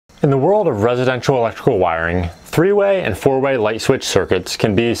In the world of residential electrical wiring, three-way and four-way light switch circuits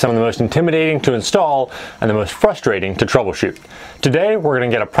can be some of the most intimidating to install and the most frustrating to troubleshoot. Today, we're going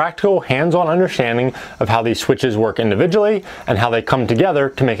to get a practical, hands-on understanding of how these switches work individually and how they come together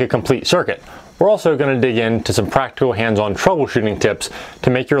to make a complete circuit. We're also going to dig into some practical, hands-on troubleshooting tips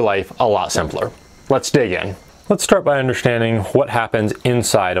to make your life a lot simpler. Let's dig in. Let's start by understanding what happens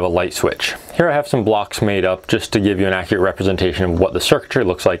inside of a light switch. Here I have some blocks made up just to give you an accurate representation of what the circuitry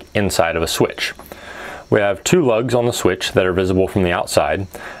looks like inside of a switch. We have two lugs on the switch that are visible from the outside,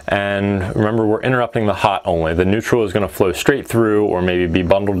 and remember, we're interrupting the hot only. The neutral is going to flow straight through or maybe be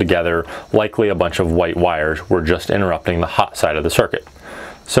bundled together, likely a bunch of white wires. We're just interrupting the hot side of the circuit.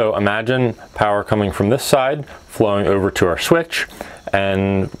 So imagine power coming from this side, flowing over to our switch,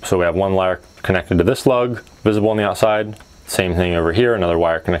 and so we have one wire connected to this lug, visible on the outside. Same thing over here, another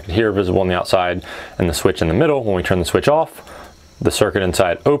wire connected here, visible on the outside, and the switch in the middle. When we turn the switch off, the circuit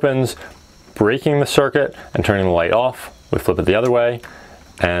inside opens, breaking the circuit and turning the light off. We flip it the other way,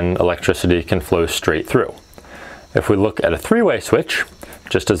 and electricity can flow straight through. If we look at a three-way switch,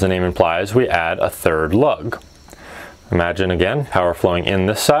 just as the name implies, we add a third lug. Imagine again, power flowing in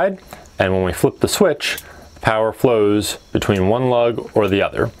this side, and when we flip the switch, power flows between one lug or the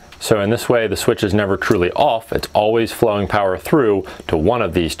other. So in this way, the switch is never truly off. It's always flowing power through to one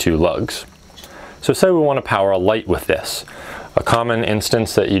of these two lugs. So say we want to power a light with this. A common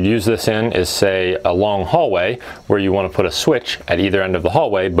instance that you'd use this in is, say, a long hallway where you want to put a switch at either end of the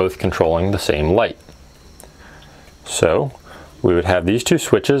hallway, both controlling the same light. So we would have these two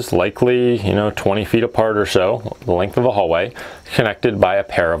switches, likely 20 feet apart or so, the length of the hallway, connected by a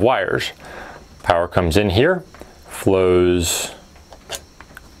pair of wires. Power comes in here, flows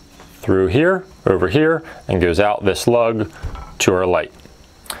through here, over here, and goes out this lug to our light.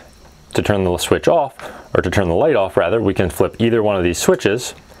 To turn the switch off, or to turn the light off rather, we can flip either one of these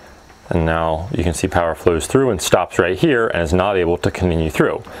switches, and now you can see power flows through and stops right here and is not able to continue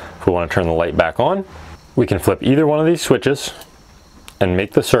through. If we want to turn the light back on, we can flip either one of these switches and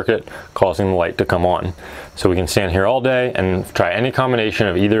make the circuit, causing the light to come on. So we can stand here all day and try any combination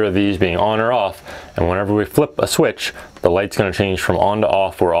of either of these being on or off, and whenever we flip a switch, the light's going to change from on to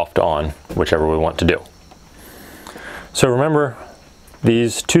off or off to on, whichever we want to do. So remember,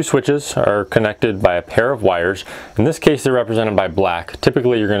 these two switches are connected by a pair of wires. In this case, they're represented by black.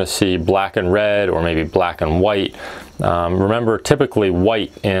 Typically, you're going to see black and red, or maybe black and white. Remember, typically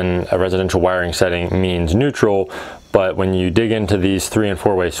white in a residential wiring setting means neutral, but when you dig into these 3- and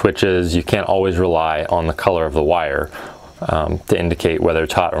 4-way switches, you can't always rely on the color of the wire to indicate whether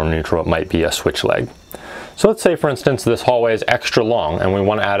it's hot or neutral. It might be a switch leg. So let's say, for instance, this hallway is extra long and we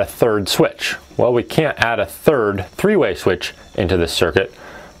want to add a third switch. Well, we can't add a third 3-way switch into this circuit.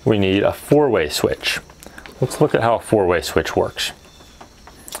 We need a 4-way switch. Let's look at how a 4-way switch works.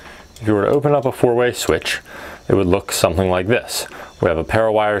 If you were to open up a 4-way switch, it would look something like this. We have a pair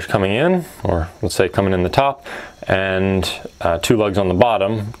of wires coming in, or let's say coming in the top, and two lugs on the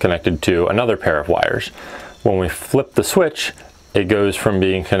bottom connected to another pair of wires. When we flip the switch, it goes from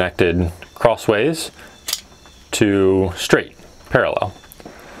being connected crossways to straight, parallel.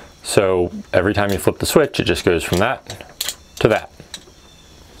 So every time you flip the switch, it just goes from that to that.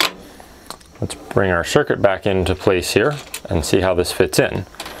 Let's bring our circuit back into place here and see how this fits in.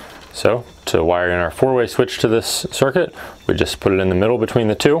 So to wire in our 4-way switch to this circuit, we just put it in the middle between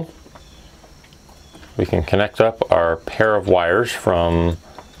the two. We can connect up our pair of wires from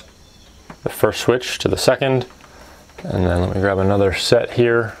the first switch to the second, and then let me grab another set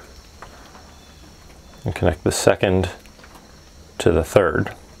here and connect the second to the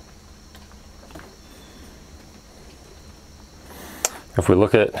third. If we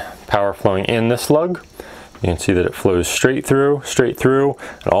look at power flowing in this lug, you can see that it flows straight through,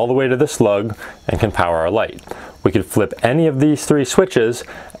 and all the way to this lug and can power our light. We could flip any of these 3 switches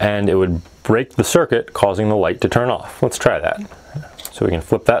and it would break the circuit, causing the light to turn off. Let's try that. So we can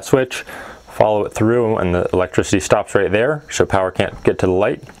flip that switch, follow it through, and the electricity stops right there, so power can't get to the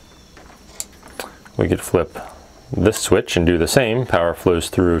light. We could flip this switch and do the same. Power flows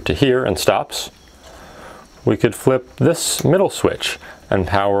through to here and stops. We could flip this middle switch and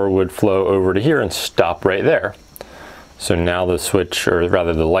power would flow over to here and stop right there. So now the switch, or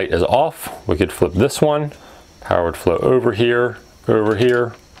rather the light, is off. We could flip this one. Power would flow over here.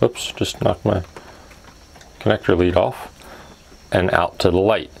 Oops, just knocked my connector lead off, and out to the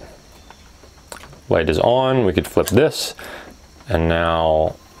light. Light is on. We could flip this and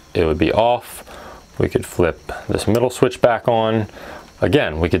now it would be off. We could flip this middle switch back on.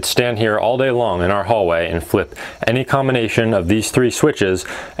 Again, we could stand here all day long in our hallway and flip any combination of these 3 switches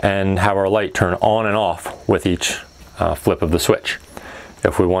and have our light turn on and off with each flip of the switch.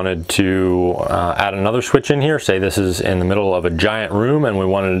 If we wanted to add another switch in here, say this is in the middle of a giant room and we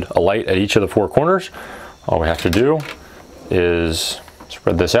wanted a light at each of the 4 corners, all we have to do is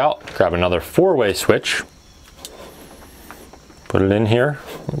spread this out, grab another 4-way switch, put it in here,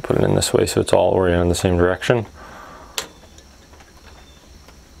 and put it in this way so it's all oriented in the same direction.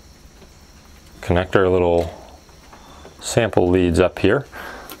 Connect our little sample leads up here.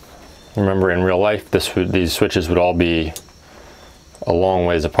 Remember, in real life, these switches would all be a long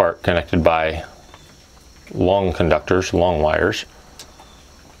ways apart, connected by long conductors, long wires.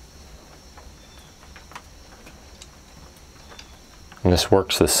 And this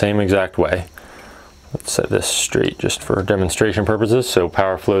works the same exact way. Let's set this straight just for demonstration purposes. So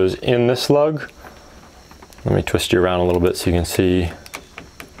power flows in this lug. Let me twist you around a little bit so you can see.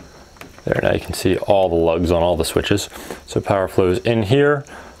 There, now you can see all the lugs on all the switches. So power flows in here,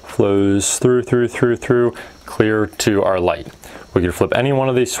 flows through, clear to our light. We could flip any one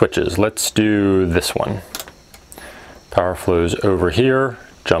of these switches. Let's do this one. Power flows over here,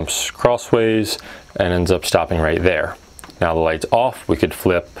 jumps crossways, and ends up stopping right there. Now the light's off, we could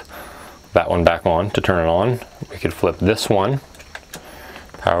flip that one back on to turn it on. We could flip this one.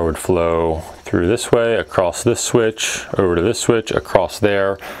 Power would flow through this way, across this switch, over to this switch, across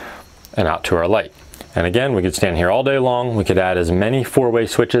there, and out to our light. And again, we could stand here all day long. We could add as many 4-way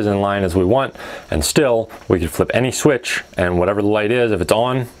switches in line as we want, and still we could flip any switch, and whatever the light is, if it's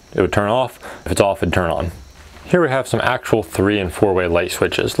on, it would turn off. If it's off, it'd turn on. Here we have some actual 3- and 4-way light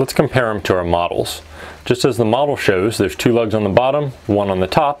switches. Let's compare them to our models. Just as the model shows, there's 2 lugs on the bottom, 1 on the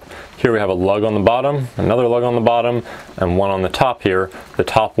top. Here we have a lug on the bottom, another lug on the bottom, and 1 on the top here. The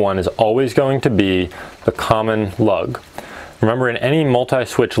top one is always going to be the common lug. Remember, in any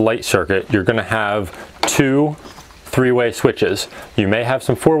multi-switch light circuit, you're going to have 2 3-way switches. You may have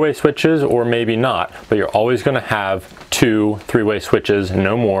some 4-way switches or maybe not, but you're always going to have 2 3-way switches,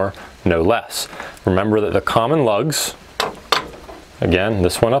 no more, no less. Remember that the common lugs, again,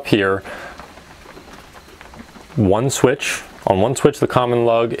 this one up here, on one switch, the common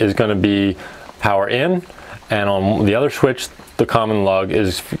lug is going to be power in, and on the other switch, the common lug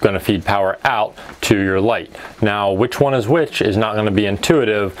is going to feed power out to your light. Now, which one is which is not going to be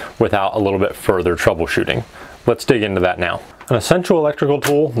intuitive without a little bit further troubleshooting. Let's dig into that now. An essential electrical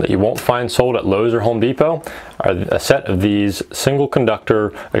tool that you won't find sold at Lowe's or Home Depot are a set of these single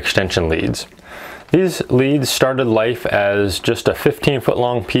conductor extension leads. These leads started life as just a 15-foot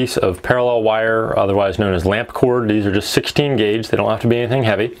long piece of parallel wire, otherwise known as lamp cord. These are just 16 gauge, they don't have to be anything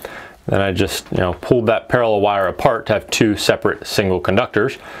heavy. Then I just pulled that parallel wire apart to have 2 separate single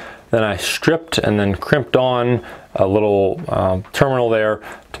conductors. Then I stripped and then crimped on a little terminal there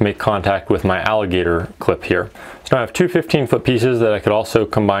to make contact with my alligator clip here. So now I have 2 15-foot pieces that I could also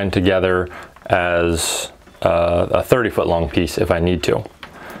combine together as a 30-foot long piece if I need to.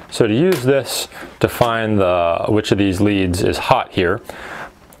 So to use this to find which of these leads is hot here,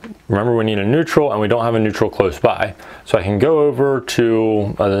 remember we need a neutral and we don't have a neutral close by. So I can go over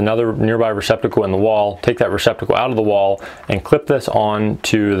to another nearby receptacle in the wall, take that receptacle out of the wall and clip this on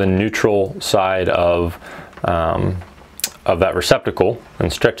to the neutral side of that receptacle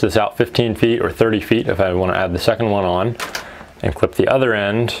and stretch this out 15 feet or 30 feet if I want to add the second one on, and clip the other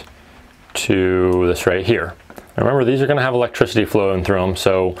end to this right here. Now remember, these are going to have electricity flowing through them,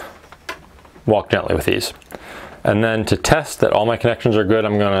 so walk gently with these. And then to test that all my connections are good,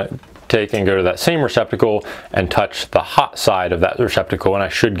 I'm going to take and go to that same receptacle and touch the hot side of that receptacle, and I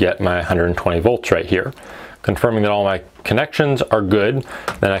should get my 120 volts right here. Confirming that all my connections are good,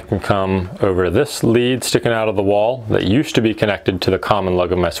 then I can come over to this lead sticking out of the wall that used to be connected to the common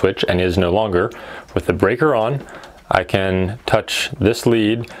lug of my switch and is no longer. With the breaker on, I can touch this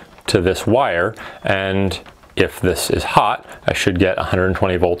lead to this wire, and if this is hot, I should get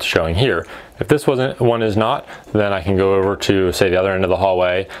 120 volts showing here. If this one is not, then I can go over to, say, the other end of the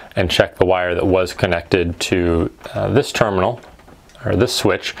hallway and check the wire that was connected to this terminal, or this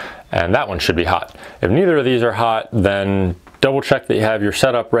switch, and that one should be hot. If neither of these are hot, then double check that you have your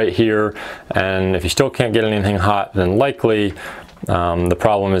setup right here, and if you still can't get anything hot, then likely the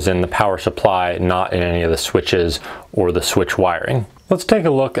problem is in the power supply, not in any of the switches or the switch wiring. Let's take a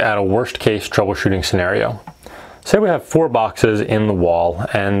look at a worst case troubleshooting scenario. Say we have 4 boxes in the wall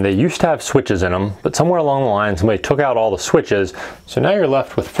and they used to have switches in them, but somewhere along the line somebody took out all the switches, so now you're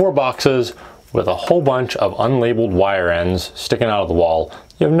left with 4 boxes with a whole bunch of unlabeled wire ends sticking out of the wall.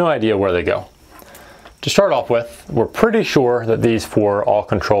 You have no idea where they go. To start off with, we're pretty sure that these 4 all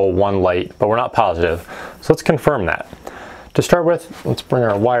control one light, but we're not positive, so let's confirm that. To start with, let's bring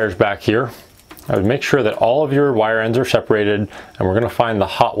our wires back here. I would make sure that all of your wire ends are separated, and we're going to find the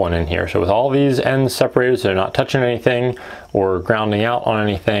hot one in here. So with all these ends separated so they're not touching anything or grounding out on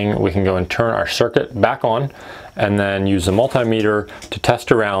anything, we can go and turn our circuit back on and then use the multimeter to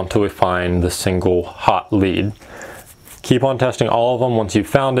test around till we find the single hot lead. Keep on testing all of them once you've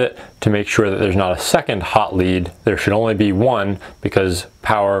found it to make sure that there's not a second hot lead. There should only be one, because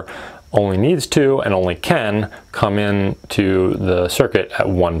power only needs to and only can come in to the circuit at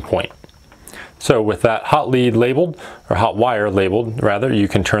one point. So with that hot lead labeled, or hot wire labeled rather, you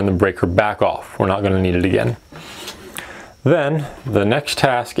can turn the breaker back off. We're not going to need it again. Then the next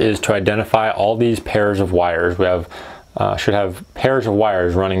task is to identify all these pairs of wires. We should have pairs of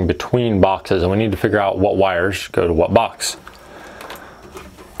wires running between boxes, and we need to figure out what wires go to what box.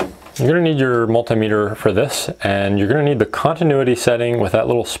 You're going to need your multimeter for this, and you're going to need the continuity setting with that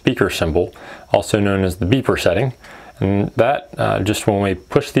little speaker symbol, also known as the beeper setting. And that, just when we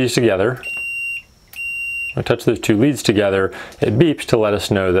push these together, we touch those two leads together, it beeps to let us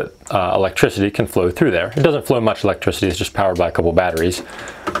know that electricity can flow through there. It doesn't flow much electricity, it's just powered by a couple batteries.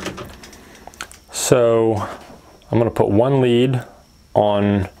 So I'm going to put one lead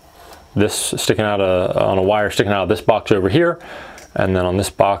on this sticking out on a wire sticking out of this box over here, and then on this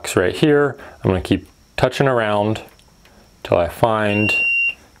box right here, I'm going to keep touching around till I find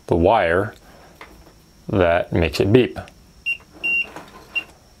the wire that makes it beep.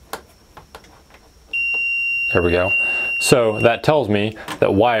 There we go. So that tells me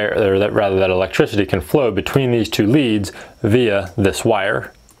that that electricity can flow between these two leads via this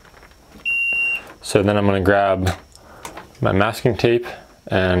wire. So then I'm going to grab my masking tape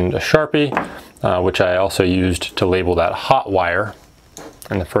and a Sharpie, which I also used to label that hot wire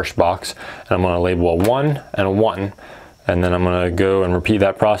in the first box. And I'm going to label a 1 and a 1. And then I'm going to go and repeat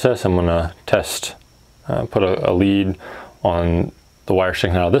that process. I'm going to test, put a lead on the wire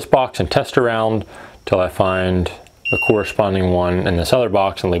sticking out of this box and test around till I find the corresponding one in this other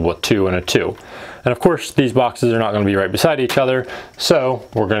box and label a 2 and a 2. And of course, these boxes are not going to be right beside each other, so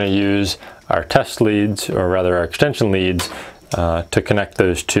we're going to use our test leads, or rather our extension leads, to connect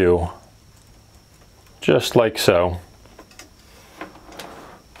those two, just like so,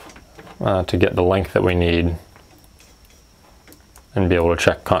 to get the length that we need and be able to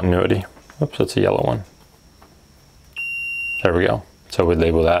check continuity. Oops, that's a yellow one. There we go. So we'd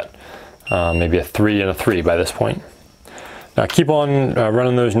label that maybe a 3 and a 3 by this point. Now keep on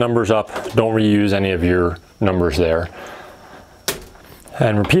running those numbers up. Don't reuse any of your numbers there.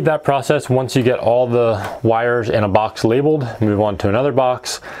 And repeat that process. Once you get all the wires in a box labeled, move on to another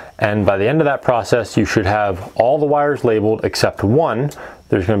box. And by the end of that process, you should have all the wires labeled except one.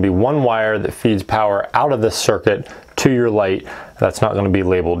 There's going to be one wire that feeds power out of this circuit to your light. That's not going to be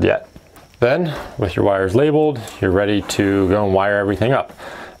labeled yet. Then, with your wires labeled, you're ready to go and wire everything up.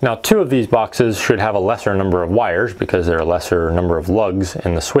 Now, 2 of these boxes should have a lesser number of wires because there are a lesser number of lugs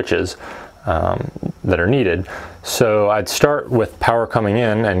in the switches that are needed. So I'd start with power coming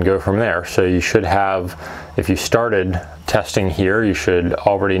in and go from there. So you should have, if you started testing here, you should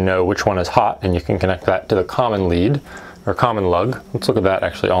already know which one is hot, and you can connect that to the common lead or common lug. Let's look at that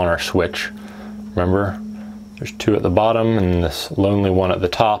actually on our switch. Remember, there's 2 at the bottom, and this lonely one at the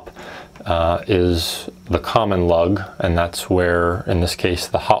top is the common lug, and that's where, in this case,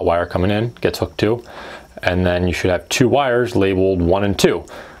 the hot wire coming in gets hooked to. And then you should have 2 wires labeled 1 and 2.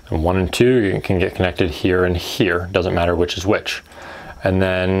 And 1 and 2 can get connected here and here, doesn't matter which is which. And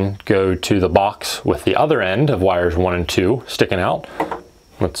then go to the box with the other end of wires 1 and 2 sticking out.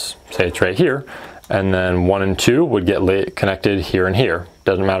 Let's say it's right here. And then 1 and 2 would get connected here and here.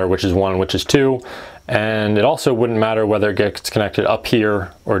 Doesn't matter which is 1 and which is 2. And it also wouldn't matter whether it gets connected up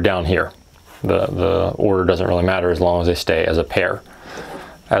here or down here. The order doesn't really matter as long as they stay as a pair.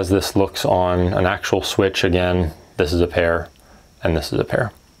 As this looks on an actual switch, again, this is a pair and this is a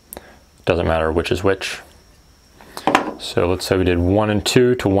pair. Doesn't matter which is which. So let's say we did 1 and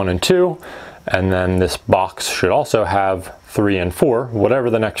 2 to 1 and 2, and then this box should also have 3 and 4,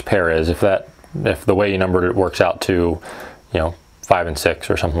 whatever the next pair is. If the way you numbered it works out to, 5 and 6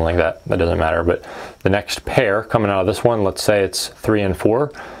 or something like that, that doesn't matter. But the next pair coming out of this one, let's say it's 3 and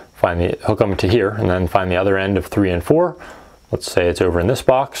 4, hook them to here, and then find the other end of 3 and 4. Let's say it's over in this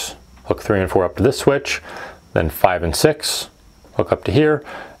box, hook 3 and 4 up to this switch, then 5 and 6, hook up to here,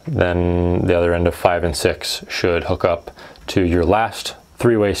 then the other end of 5 and 6 should hook up to your last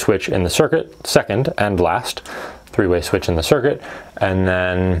 3-way switch in the circuit, second and last 3-way switch in the circuit. And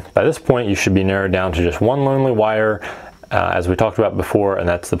then by this point, you should be narrowed down to just one lonely wire, as we talked about before, and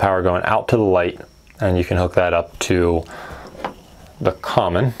that's the power going out to the light. And you can hook that up to the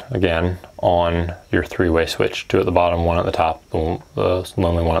common, again, on your 3-way switch, 2 at the bottom, 1 at the top. The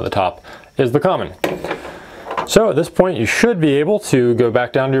lonely one at the top is the common. So at this point you should be able to go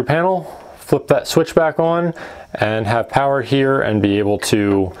back down to your panel, flip that switch back on, and have power here and be able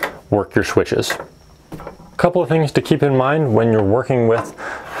to work your switches. A couple of things to keep in mind when you're working with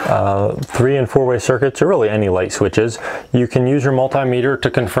 3 and 4-way circuits, or really any light switches. You can use your multimeter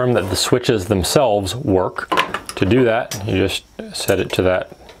to confirm that the switches themselves work. To do that, you just set it to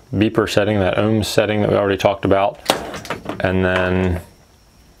that beeper setting, that ohms setting that we already talked about, and then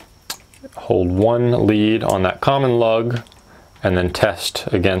hold one lead on that common lug and then test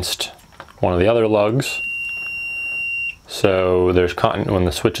against one of the other lugs. So there's when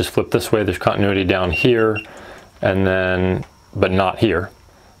the switch is flipped this way, there's continuity down here, and then, but not here.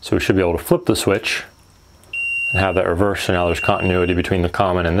 So we should be able to flip the switch and have that reverse. So now there's continuity between the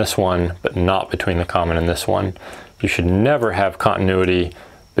common and this one, but not between the common and this one. You should never have continuity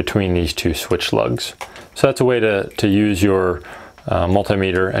between these two switch lugs. So that's a way to use your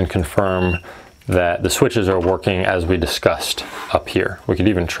multimeter and confirm that the switches are working as we discussed up here. We could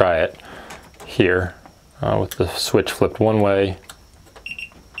even try it here with the switch flipped one way.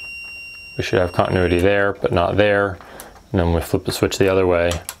 We should have continuity there, but not there. And then we flip the switch the other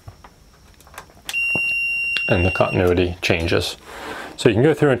way, and the continuity changes. So you can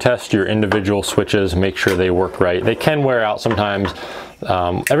go through and test your individual switches, make sure they work right. They can wear out sometimes.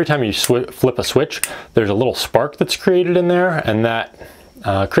 Every time you flip a switch, there's a little spark that's created in there, and that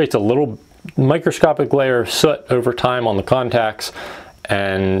creates a little microscopic layer of soot over time on the contacts,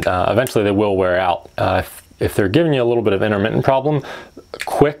 and eventually they will wear out. If they're giving you a little bit of intermittent problem,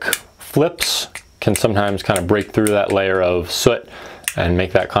 quick flips can sometimes kind of break through that layer of soot and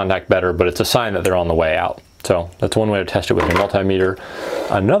make that contact better, but it's a sign that they're on the way out. So that's one way to test it with your multimeter.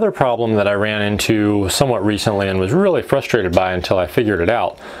 Another problem that I ran into somewhat recently and was really frustrated by until I figured it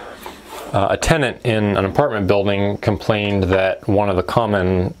out. A tenant in an apartment building complained that one of the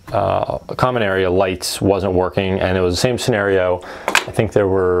common area lights wasn't working, and it was the same scenario. I think there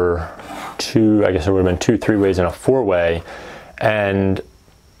were two, I guess there would have been 2 3-ways and a 4-way, and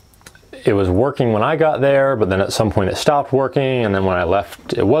it was working when I got there, but then at some point it stopped working, and then when I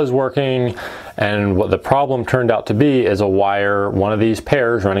left it was working. And what the problem turned out to be is a wire, one of these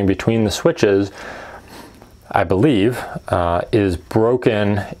pairs running between the switches, I believe, is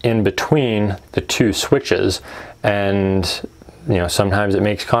broken in between the 2 switches. And you know, sometimes it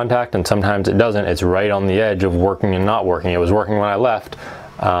makes contact and sometimes it doesn't. It's right on the edge of working and not working. It was working when I left,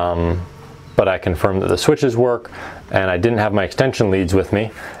 but I confirmed that the switches work, and I didn't have my extension leads with me,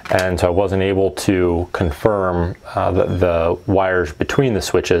 and so I wasn't able to confirm that the wires between the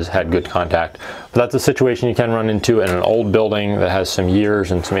switches had good contact. But that's a situation you can run into in an old building that has some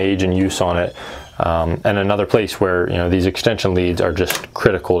years and some age and use on it, and another place where, you know, these extension leads are just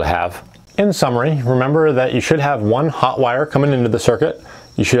critical to have. In summary, remember that you should have one hot wire coming into the circuit.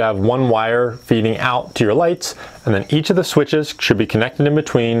 You should have one wire feeding out to your lights, and then each of the switches should be connected in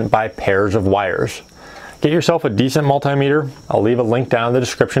between by pairs of wires. Get yourself a decent multimeter. I'll leave a link down in the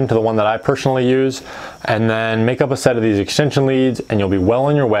description to the one that I personally use, and then make up a set of these extension leads, and you'll be well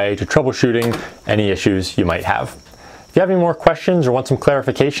on your way to troubleshooting any issues you might have. If you have any more questions or want some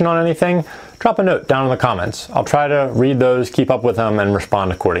clarification on anything, drop a note down in the comments. I'll try to read those, keep up with them, and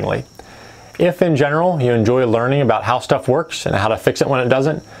respond accordingly. If in general you enjoy learning about how stuff works and how to fix it when it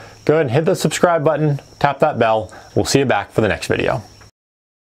doesn't, go ahead and hit the subscribe button, tap that bell. We'll see you back for the next video.